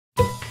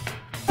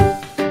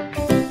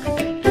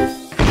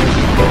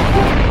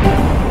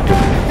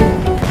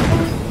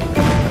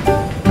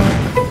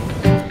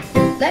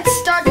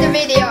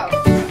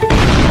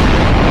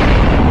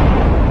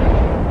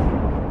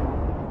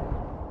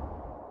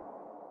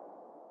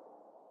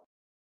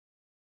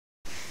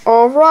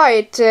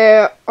Alright,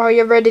 are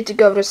you ready to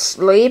go to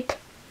sleep?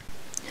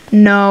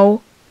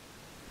 No.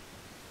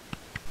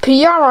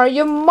 Pirarha,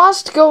 you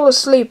must go to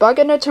sleep. I'm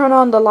gonna turn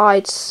on the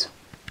lights.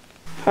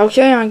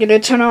 Okay, I'm gonna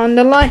turn on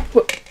the light.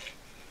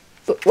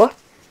 What?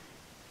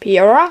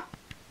 Pirarha?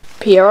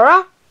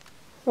 Pirarha?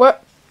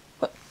 What?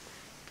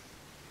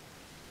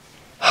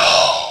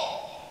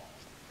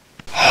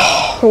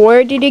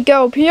 Where did he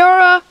go?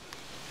 Pirarha?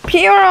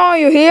 Pirarha, are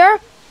you here?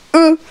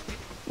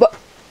 What?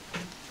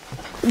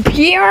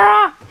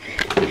 Pirarha?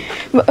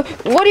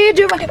 What are you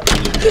doing?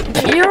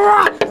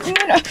 Pirarha!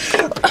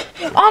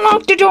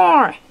 Unlock the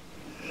door!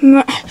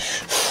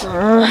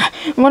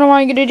 What am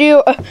I gonna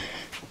do?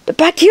 The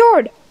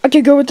backyard! I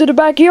can go into the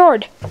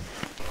backyard!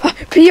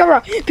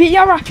 Pirarha!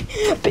 Pirarha!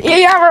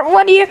 Pirarha!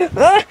 What are you...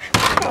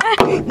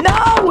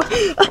 No!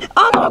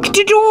 Unlock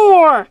the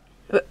door!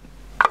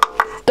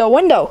 The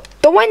window!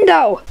 The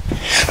window!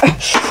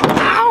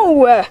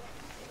 Ow!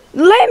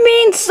 Let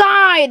me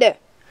inside!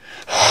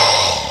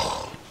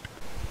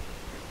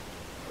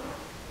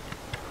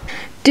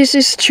 This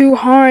is too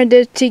hard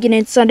to get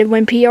inside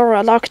when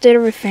Pirarha locked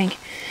everything.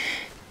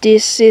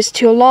 This is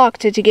too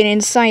locked to get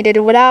inside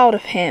it without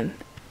him.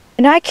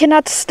 And I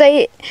cannot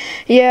stay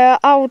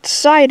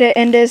outside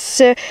in this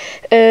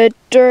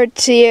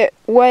dirty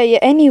way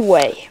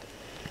anyway.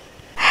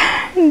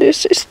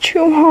 This is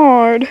too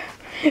hard.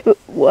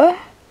 What?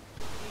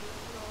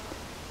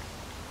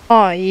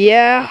 Oh,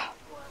 yeah.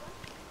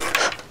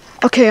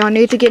 Okay, I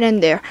need to get in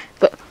there.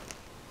 But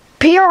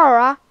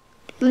Pirarha,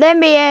 let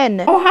me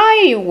in. Oh,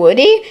 hi,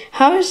 Woody.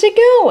 How's it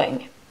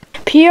going?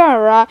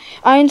 Pirarha,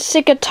 I'm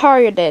sick and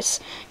tired of this.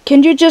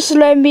 Can you just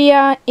let me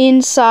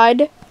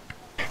inside?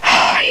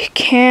 I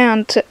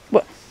can't.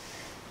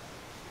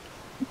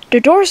 The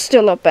door's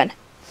still open.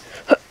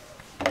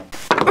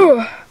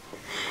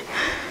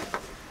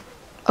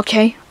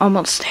 Okay,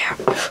 almost there.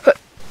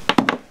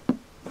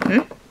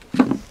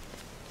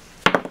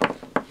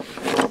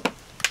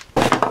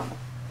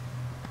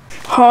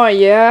 Oh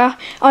yeah,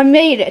 I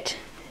made it.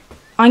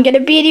 I'm gonna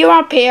beat you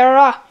up,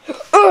 Pirarha.